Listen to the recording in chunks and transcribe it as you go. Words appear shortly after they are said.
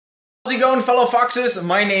How's it going, fellow foxes?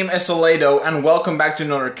 My name is Solaito and welcome back to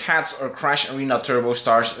another Cats or Crash Arena Turbo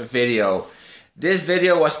Stars video. This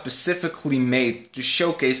video was specifically made to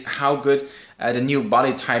showcase how good the new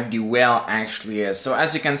body type, the whale, actually is. So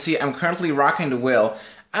as you can see, I'm currently rocking the whale.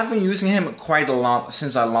 I've been using him quite a lot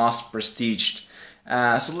since I last prestiged.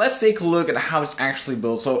 So let's take a look at how it's actually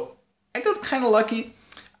built. So I got kind of lucky.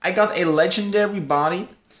 I got a legendary body,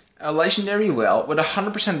 a legendary whale with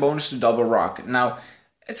 100% bonus to double rocket. Now,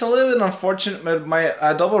 it's a little bit unfortunate, but my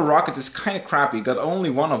double rocket is kind of crappy. Got only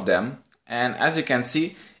one of them, and as you can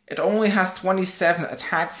see, it only has 27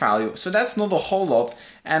 attack value, so that's not a whole lot.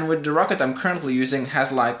 And with the rocket I'm currently using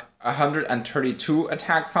has like 132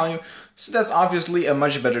 attack value, so that's obviously a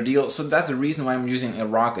much better deal. So that's the reason why I'm using a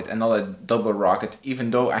rocket and not a double rocket,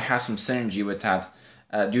 even though I have some synergy with that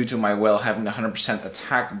due to my whale having 100%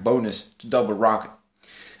 attack bonus to double rocket.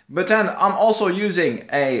 But then I'm also using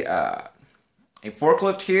a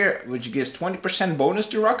forklift here, which gives 20% bonus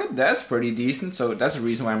to rocket. That's pretty decent, so that's the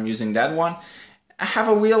reason why I'm using that one. I have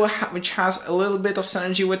a wheel which has a little bit of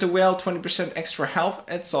synergy with the whale, 20% extra health.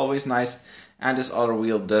 It's always nice, and this other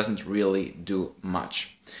wheel doesn't really do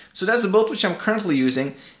much. So that's the build which I'm currently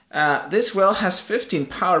using. This whale has 15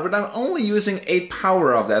 power, but I'm only using 8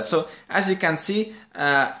 power of that. So as you can see,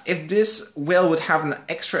 if this whale would have an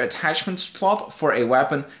extra attachment slot for a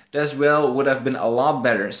weapon, this whale would have been a lot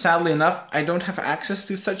better. Sadly enough, I don't have access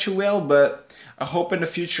to such a whale, but I hope in the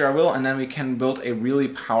future I will, and then we can build a really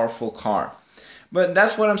powerful car. But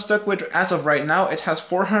that's what I'm stuck with as of right now. It has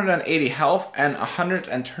 480 health and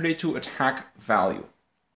 132 attack value.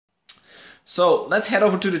 So let's head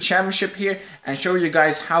over to the championship here and show you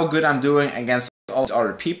guys how good I'm doing against all these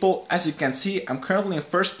other people. As you can see, I'm currently in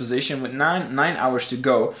first position with 9 hours to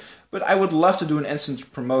go, but I would love to do an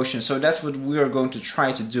instant promotion, so that's what we are going to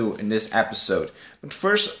try to do in this episode. But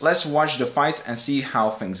first, let's watch the fights and see how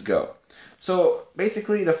things go. So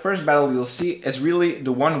basically, the first battle you'll see is really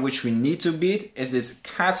the one which we need to beat, is this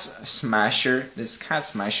cat smasher,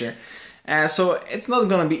 and so it's not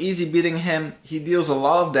gonna be easy beating him. He deals a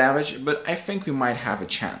lot of damage, but I think we might have a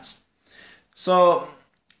chance. So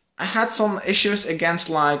I had some issues against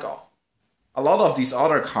like a lot of these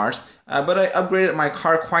other cars, but I upgraded my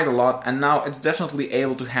car quite a lot, and now it's definitely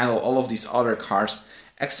able to handle all of these other cars,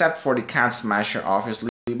 except for the cat smasher, obviously.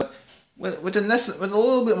 But with a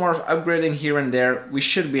little bit more of upgrading here and there, we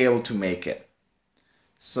should be able to make it.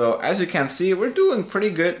 So as you can see, we're doing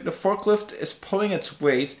pretty good. The forklift is pulling its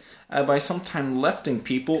weight by sometimes lifting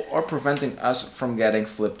people or preventing us from getting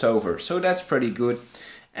flipped over. So that's pretty good.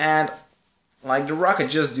 And like the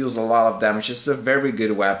rocket just deals a lot of damage. It's a very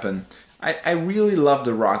good weapon. I really love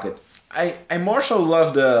the rocket. I more so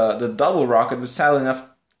love the double rocket, but sadly enough,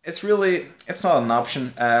 it's not an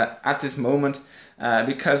option at this moment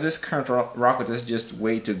because this current rocket is just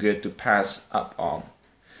way too good to pass up on.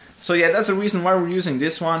 So yeah, that's the reason why we're using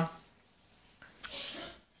this one.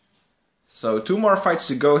 So 2 more fights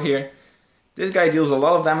to go here. This guy deals a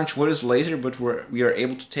lot of damage with his laser, but we are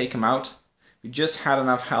able to take him out. We just had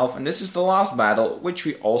enough health, and this is the last battle, which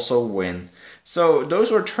we also win. So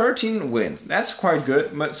those were 13 wins. That's quite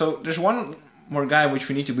good. But so there's one more guy which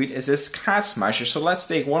we need to beat, is this cat smasher. So let's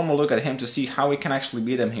take one more look at him to see how we can actually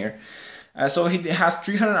beat him here. So he has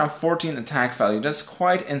 314 attack value. That's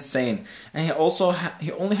quite insane, and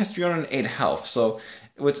he only has 308 health. So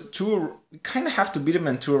with 2, you kind of have to beat him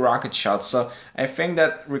in 2 rocket shots. So I think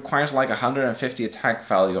that requires like 150 attack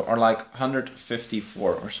value or like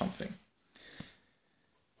 154 or something.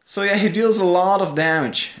 So yeah, he deals a lot of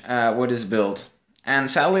damage with his build.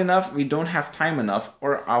 And sadly enough, we don't have time enough,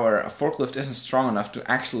 or our forklift isn't strong enough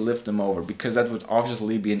to actually lift them over, because that would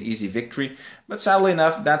obviously be an easy victory. But sadly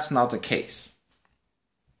enough, that's not the case.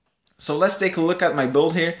 So let's take a look at my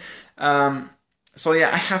build here. So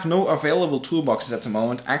yeah, I have no available toolboxes at the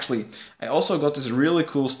moment. Actually, I also got this really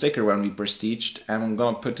cool sticker when we prestiged, and I'm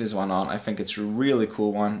gonna put this one on. I think it's a really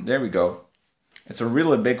cool one. There we go. It's a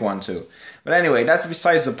really big one too. But anyway, that's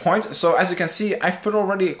besides the point. So as you can see, I've put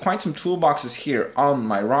already quite some toolboxes here on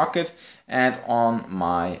my rocket and on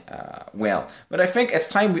my whale. But I think it's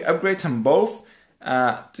time we upgrade them both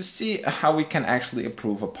to see how we can actually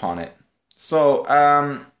improve upon it. So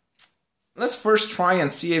let's first try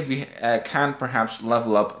and see if we can perhaps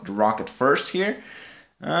level up the rocket first here.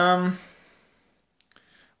 What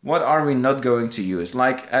are we not going to use?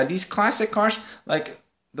 Like these classic cars, like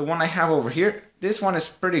the one I have over here, this one is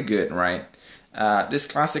pretty good, right? This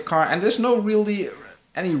classic car, and there's no really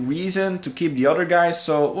any reason to keep the other guys,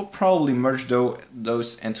 so we'll probably merge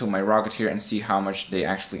those into my rocket here and see how much they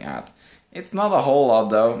actually add. It's not a whole lot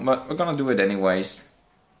though, but we're gonna do it anyways.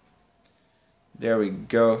 There we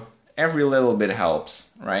go. Every little bit helps,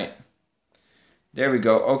 right? There we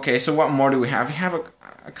go. Okay, so what more do we have? We have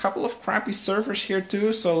a couple of crappy servers here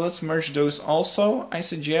too, so let's merge those also, I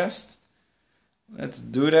suggest. Let's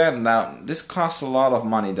do that. Now, this costs a lot of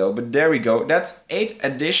money though, but there we go. That's 8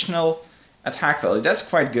 additional attack value. That's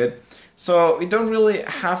quite good. So we don't really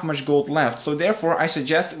have much gold left, so therefore I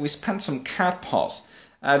suggest we spend some cat paws.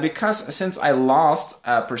 Because since I lost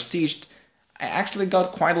prestige, I actually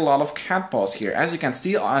got quite a lot of cat paws here. As you can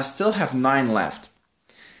see, I still have 9 left.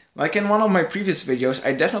 Like in one of my previous videos,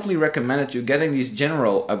 I definitely recommended you getting these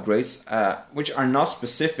general upgrades, which are not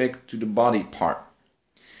specific to the body part.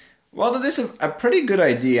 Well, that is a pretty good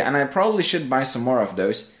idea, and I probably should buy some more of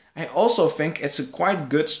those. I also think it's a quite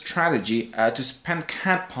good strategy to spend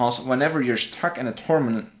cat paws whenever you're stuck in a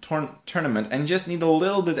tournament and just need a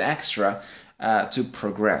little bit extra to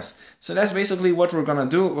progress. So that's basically what we're gonna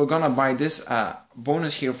do. We're gonna buy this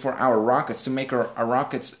bonus here for our rockets to make our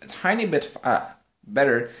rockets a tiny bit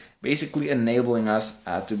better, basically enabling us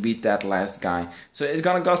to beat that last guy. So it's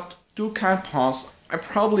gonna cost 2 cat paws. I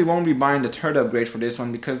probably won't be buying the 3rd upgrade for this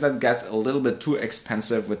one because that gets a little bit too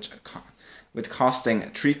expensive with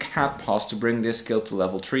costing 3 cat paws to bring this skill to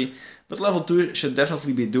level 3. But level 2 should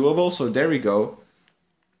definitely be doable, so there we go.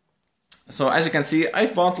 So as you can see,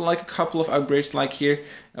 I've bought like a couple of upgrades like here,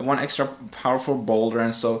 1 extra powerful boulder,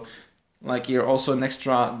 and so like here also an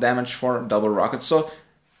extra damage for double rockets. So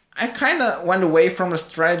I kind of went away from the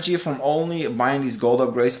strategy from only buying these gold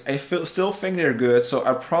upgrades. I still think they're good, so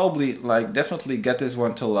I'll probably like definitely get this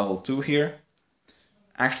one to level 2 here.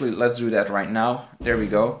 Actually, let's do that right now. There we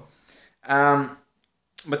go.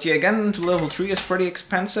 But yeah, getting to level 3 is pretty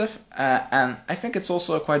expensive, and I think it's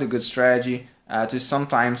also quite a good strategy to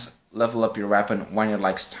sometimes level up your weapon when you're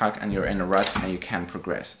like stuck and you're in a rut and you can't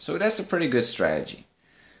progress. So that's a pretty good strategy.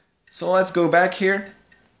 So let's go back here.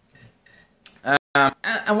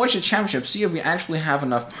 And watch the championship, see if we actually have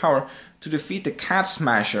enough power to defeat the Cat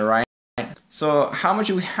Smasher, right? So how much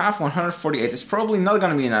do we have? 148. It's probably not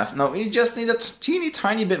going to be enough. No, we just need a teeny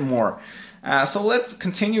tiny bit more. So let's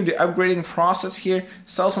continue the upgrading process here,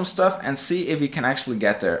 sell some stuff and see if we can actually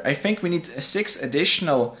get there. I think we need 6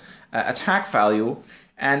 additional attack value,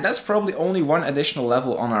 and that's probably only 1 additional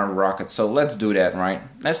level on our rocket. So let's do that, right?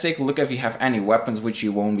 Let's take a look if we have any weapons which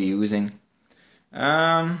you won't be using.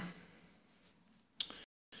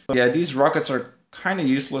 Yeah, these rockets are kind of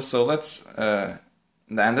useless, so let's... and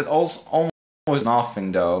it almost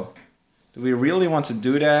nothing, though. Do we really want to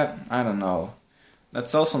do that? I don't know.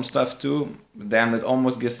 Let's sell some stuff, too. Damn, it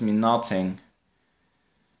almost gives me nothing.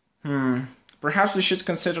 Perhaps we should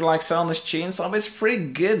consider, like, selling this chainsaw, but it's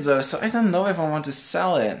pretty good, though, so I don't know if I want to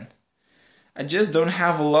sell it. I just don't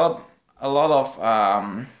have a lot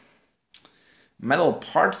of metal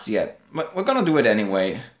parts yet. But we're gonna do it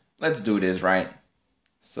anyway. Let's do this, right?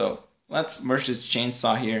 So let's merge this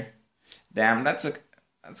chainsaw here. Damn, that's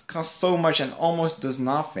cost so much and almost does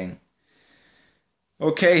nothing.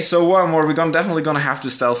 Okay, so one more. We're definitely gonna have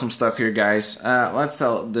to sell some stuff here, guys. Let's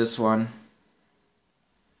sell this one.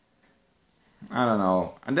 I don't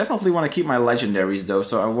know. I definitely want to keep my legendaries though,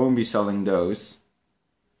 so I won't be selling those.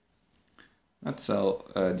 Let's sell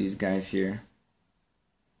these guys here.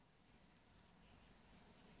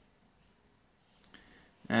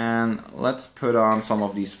 And let's put on some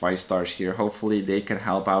of these 5 stars here. Hopefully they can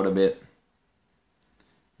help out a bit.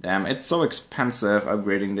 Damn, it's so expensive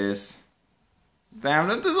upgrading this. Damn,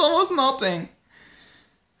 that is almost nothing.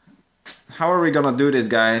 How are we gonna do this,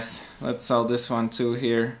 guys? Let's sell this one too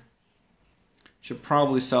here. Should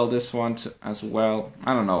probably sell this one too, as well.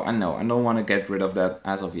 I don't know. I don't want to get rid of that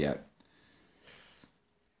as of yet.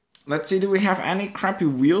 Let's see, do we have any crappy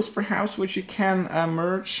wheels perhaps which you can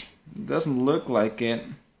merge? Doesn't look like it.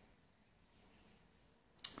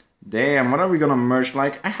 Damn, what are we gonna merge?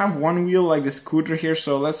 Like, I have one wheel like the scooter here,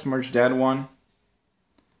 so let's merge that one.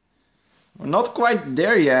 We're not quite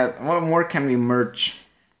there yet. What more can we merge?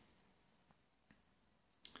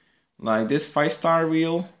 Like this 5-star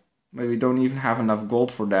wheel, but we don't even have enough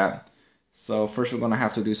gold for that. So first we're gonna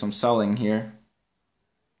have to do some selling here.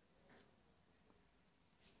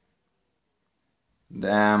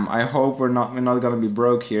 Damn, I hope we're not gonna be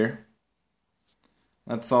broke here.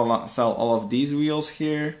 Let's sell all of these wheels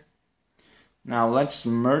here. Now let's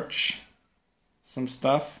merge some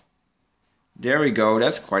stuff. There we go,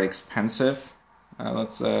 that's quite expensive.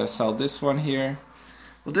 Let's sell this one here.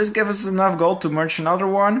 Will this give us enough gold to merge another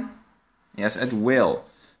one? Yes, it will.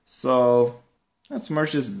 So let's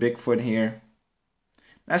merge this Bigfoot here.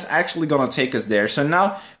 That's actually gonna take us there. So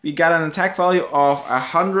now we got an attack value of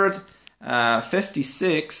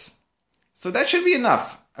 156. So that should be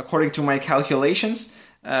enough. According to my calculations,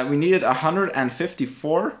 we needed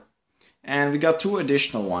 154. And we got 2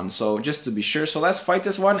 additional ones, so just to be sure. So let's fight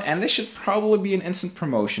this one, and this should probably be an instant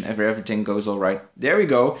promotion if everything goes alright. There we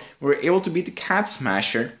go. We're able to beat the Cat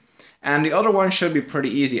Smasher. And the other one should be pretty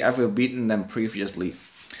easy as we've beaten them previously.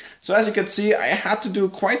 So as you can see, I had to do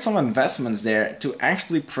quite some investments there to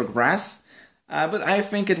actually progress. But I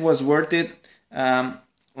think it was worth it.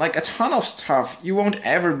 Like a ton of stuff you won't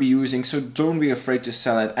ever be using, so don't be afraid to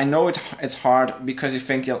sell it. I know it's hard because you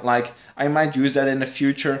think like I might use that in the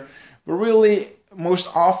future, but really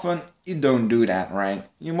most often you don't do that, right?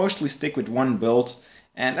 You mostly stick with one build,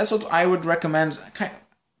 and that's what I would recommend.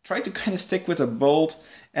 Try to kind of stick with a build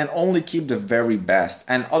and only keep the very best,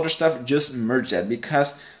 and other stuff just merge that,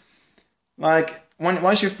 because like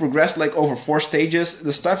once you've progressed like over 4 stages,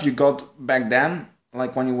 the stuff you got back then,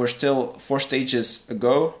 like when you were still 4 stages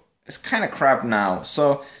ago, it's kind of crap now.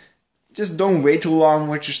 So just don't wait too long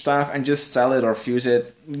with your stuff and just sell it or fuse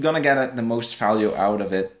it. You're gonna get the most value out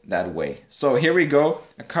of it that way. So here we go,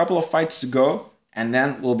 a couple of fights to go, and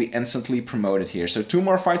then we'll be instantly promoted here. So 2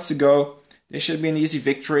 more fights to go. This should be an easy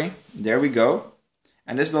victory. There we go.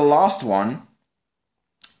 And this is the last one.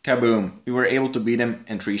 Kaboom. We were able to beat him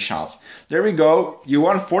in 3 shots. There we go. You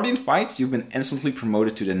won 14 fights. You've been instantly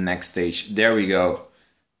promoted to the next stage. There we go.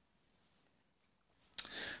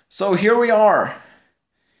 So here we are.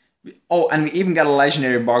 Oh, and we even got a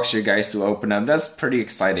legendary box here, guys, to open up. That's pretty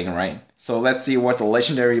exciting, right? So let's see what the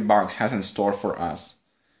legendary box has in store for us.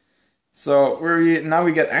 So now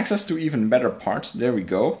we get access to even better parts. There we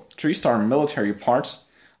go. 3-star military parts.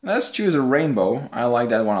 Let's choose a rainbow. I like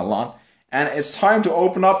that one a lot. And it's time to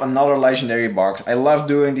open up another legendary box. I love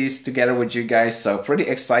doing these together with you guys, so pretty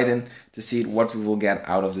excited to see what we will get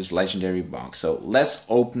out of this legendary box. So let's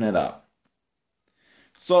open it up.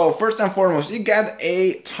 So first and foremost, you get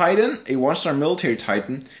a Titan, a 1-star military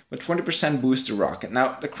Titan with 20% booster rocket.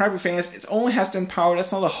 Now the crappy thing is it only has 10 power,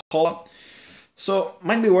 that's not a whole lot. So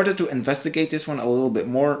might be worth it to investigate this one a little bit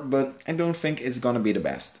more, but I don't think it's gonna be the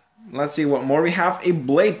best. Let's see what more we have. A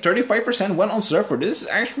blade, 35% when on surfer. This is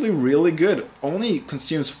actually really good. Only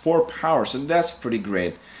consumes 4 power, so that's pretty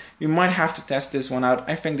great. We might have to test this one out.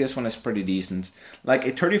 I think this one is pretty decent. Like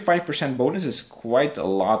a 35% bonus is quite a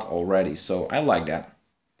lot already, so I like that.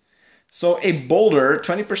 So a boulder,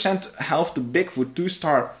 20% health to Bigfoot,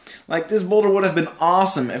 2-star. Like this boulder would have been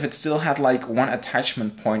awesome if it still had like 1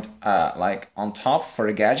 attachment point like on top for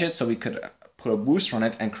a gadget, so we could put a booster on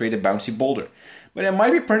it and create a bouncy boulder. But it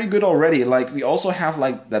might be pretty good already. Like we also have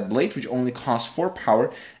like that blade which only costs 4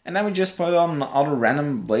 power, and then we just put on another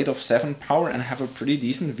random blade of 7 power and have a pretty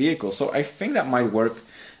decent vehicle. So I think that might work.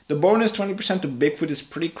 The bonus 20% to Bigfoot is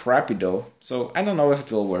pretty crappy though, so I don't know if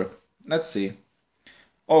it will work. Let's see.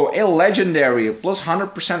 Oh, a legendary plus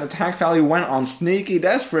 100% attack value when on sneaky.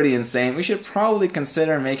 That's pretty insane. We should probably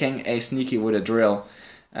consider making a sneaky with a drill.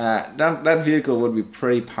 That vehicle would be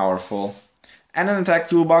pretty powerful. And an attack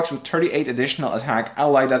toolbox with 38 additional attack. I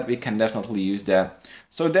like that. We can definitely use that.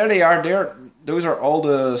 So there they are. Those are all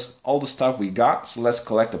the stuff we got. So let's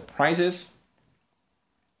collect the prizes.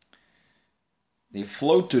 They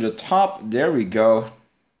float to the top. There we go.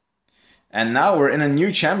 And now we're in a new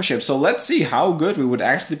championship. So let's see how good we would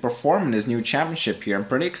actually perform in this new championship here. I'm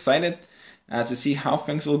pretty excited to see how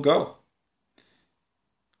things will go.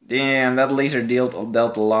 Damn, that laser dealt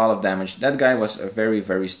a lot of damage. That guy was very,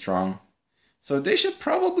 very strong. So they should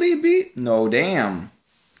probably be... No, damn.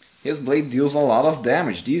 His blade deals a lot of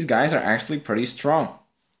damage. These guys are actually pretty strong.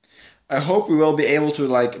 I hope we will be able to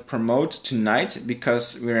like promote tonight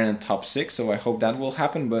because we're in the top 6. So I hope that will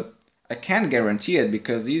happen. But I can't guarantee it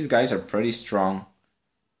because these guys are pretty strong.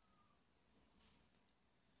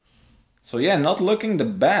 So yeah, not looking the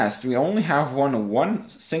best. We only have won one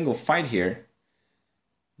single fight here.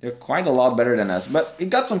 They're quite a lot better than us. But we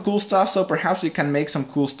got some cool stuff, so perhaps we can make some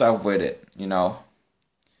cool stuff with it, you know.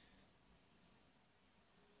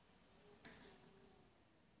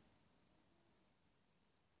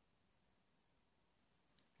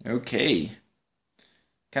 Okay.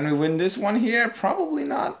 Can we win this one here? Probably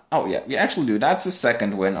not. Oh yeah, we actually do. That's the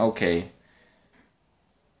second win. Okay.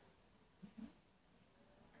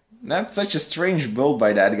 That's such a strange build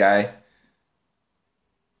by that guy.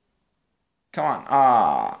 Come on.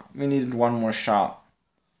 Ah, we needed one more shot.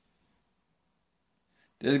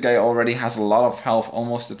 This guy already has a lot of health,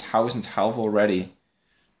 almost 1,000 health already.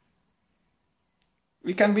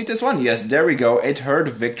 We can beat this one. Yes, there we go. 8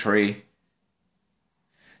 victory.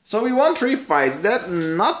 So we won 3 fights. That's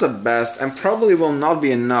not the best and probably will not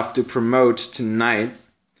be enough to promote tonight.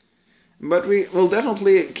 But we will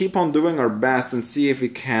definitely keep on doing our best and see if we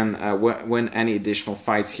can win any additional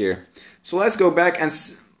fights here. So let's go back and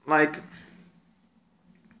like...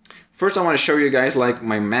 First I want to show you guys like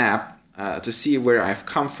my map. to see where I've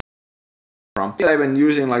come from. I've been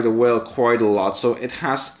using like the whale quite a lot, so it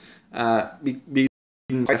has been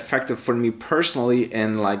quite effective for me personally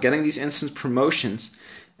in like getting these instant promotions.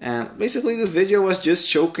 And basically this video was just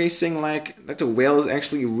showcasing like that the whale is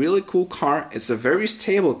actually a really cool car. It's a very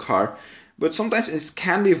stable car, but sometimes it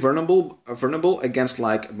can be vulnerable against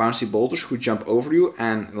like bouncy boulders who jump over you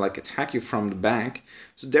and like attack you from the back.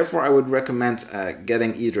 So therefore I would recommend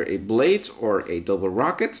getting either a blade or a double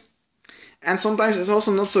rocket. And sometimes it's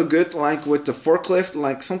also not so good, like with the forklift,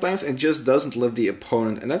 like sometimes it just doesn't lift the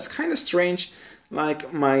opponent, and that's kind of strange.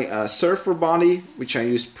 Like my surfer body, which I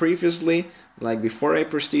used previously, like before a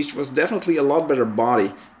prestige, was definitely a lot better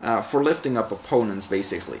body for lifting up opponents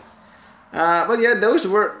basically. But yeah, those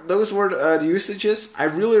were the usages. I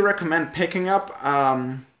really recommend picking up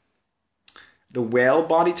the whale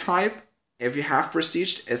body type. If you have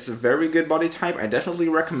prestige, it's a very good body type. I definitely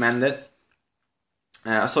recommend it.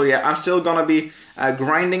 So yeah, I'm still gonna be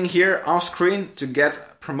grinding here off screen to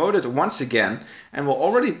get promoted once again, and we're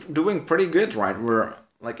already doing pretty good, right? We're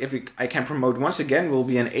like, if I can promote once again, we'll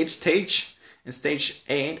be in 8th stage, in stage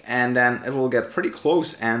 8, and then it will get pretty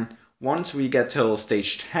close. And once we get till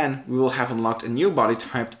stage 10, we will have unlocked a new body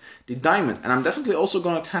type, the diamond, and I'm definitely also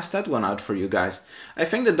gonna test that one out for you guys. I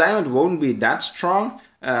think the diamond won't be that strong.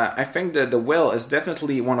 I think that the whale is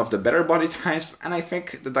definitely one of the better body types, and I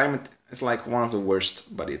think the diamond is like one of the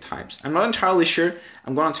worst body types. I'm not entirely sure.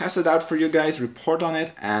 I'm gonna test it out for you guys, report on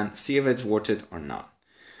it, and see if it's worth it or not.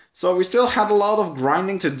 So we still had a lot of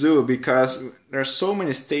grinding to do because there's so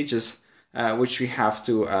many stages which we have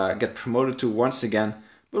to get promoted to once again,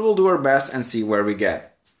 but we'll do our best and see where we get.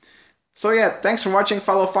 So yeah, thanks for watching,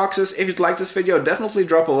 fellow foxes. If you'd like this video, definitely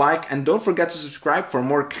drop a like, and don't forget to subscribe for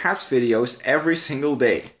more cats videos every single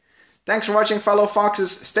day. Thanks for watching, fellow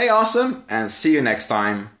foxes. Stay awesome, and see you next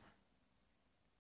time.